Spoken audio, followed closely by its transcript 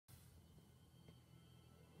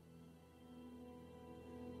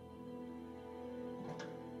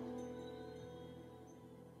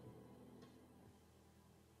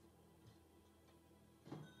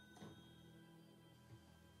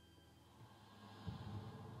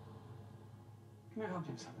Can I help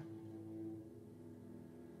you with something?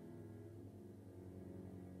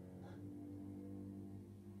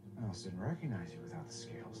 I almost didn't recognize you without the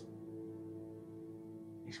scales.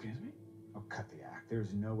 Excuse me? Oh, cut the act.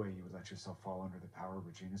 There's no way you would let yourself fall under the power of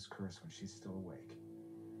Regina's curse when she's still awake.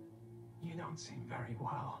 You don't seem very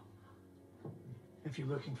well. If you're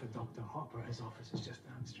looking for Dr. Hopper, his office is just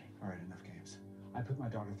downstream. All right, enough games. I put my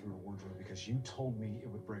daughter through a wardrobe because you told me it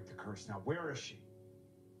would break the curse. Now, where is she?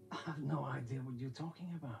 I have no idea what you're talking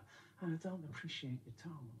about, and I don't appreciate your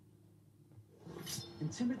tone.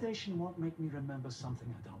 Intimidation won't make me remember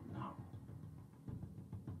something I don't know.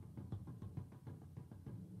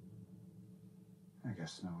 I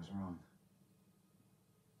guess Snow was wrong.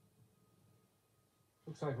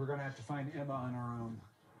 Looks like we're gonna have to find Emma on our own.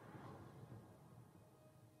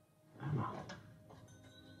 Emma.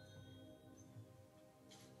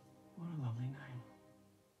 What a lovely name.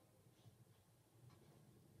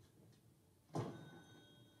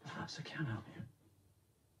 Perhaps I can help you.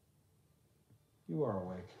 You are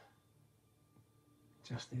awake.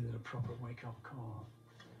 Just needed a proper wake-up call.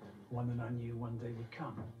 One that I knew one day would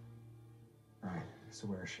come. Right, so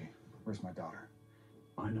where is she? Where's my daughter?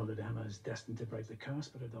 I know that Emma is destined to break the curse,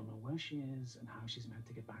 but I don't know where she is and how she's meant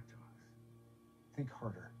to get back to us. Think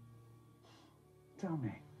harder. Tell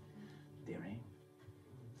me, dearie,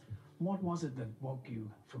 what was it that woke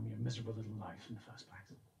you from your miserable little life in the first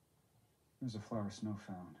place? There's a flower Snow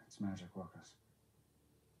found. Its magic woke us.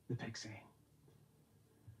 The pixie.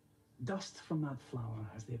 Dust from that flower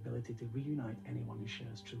has the ability to reunite anyone who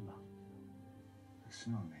shares true love. Like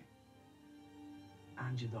Snow and me.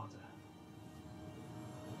 And your daughter.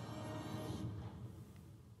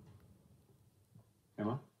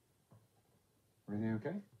 Emma? Everything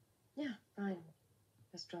okay? Yeah, fine.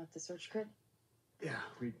 Just dropped the search grid. Yeah,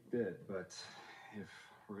 we did, but if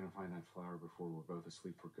we're gonna find that flower before we're both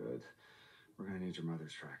asleep for good, we're gonna need your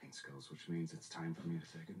mother's tracking skills, which means it's time for me to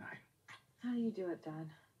say goodnight. How do you do it, Dad?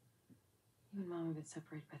 You and Mom have been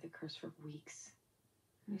separated by the curse for weeks.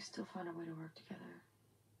 And you still found a way to work together.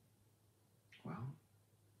 Well,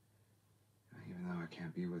 even though I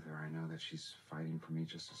can't be with her, I know that she's fighting for me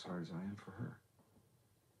just as hard as I am for her.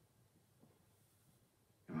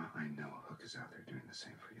 Emma, I know Hook is out there doing the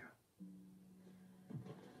same for you.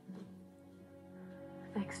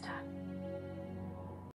 Thanks, Dad.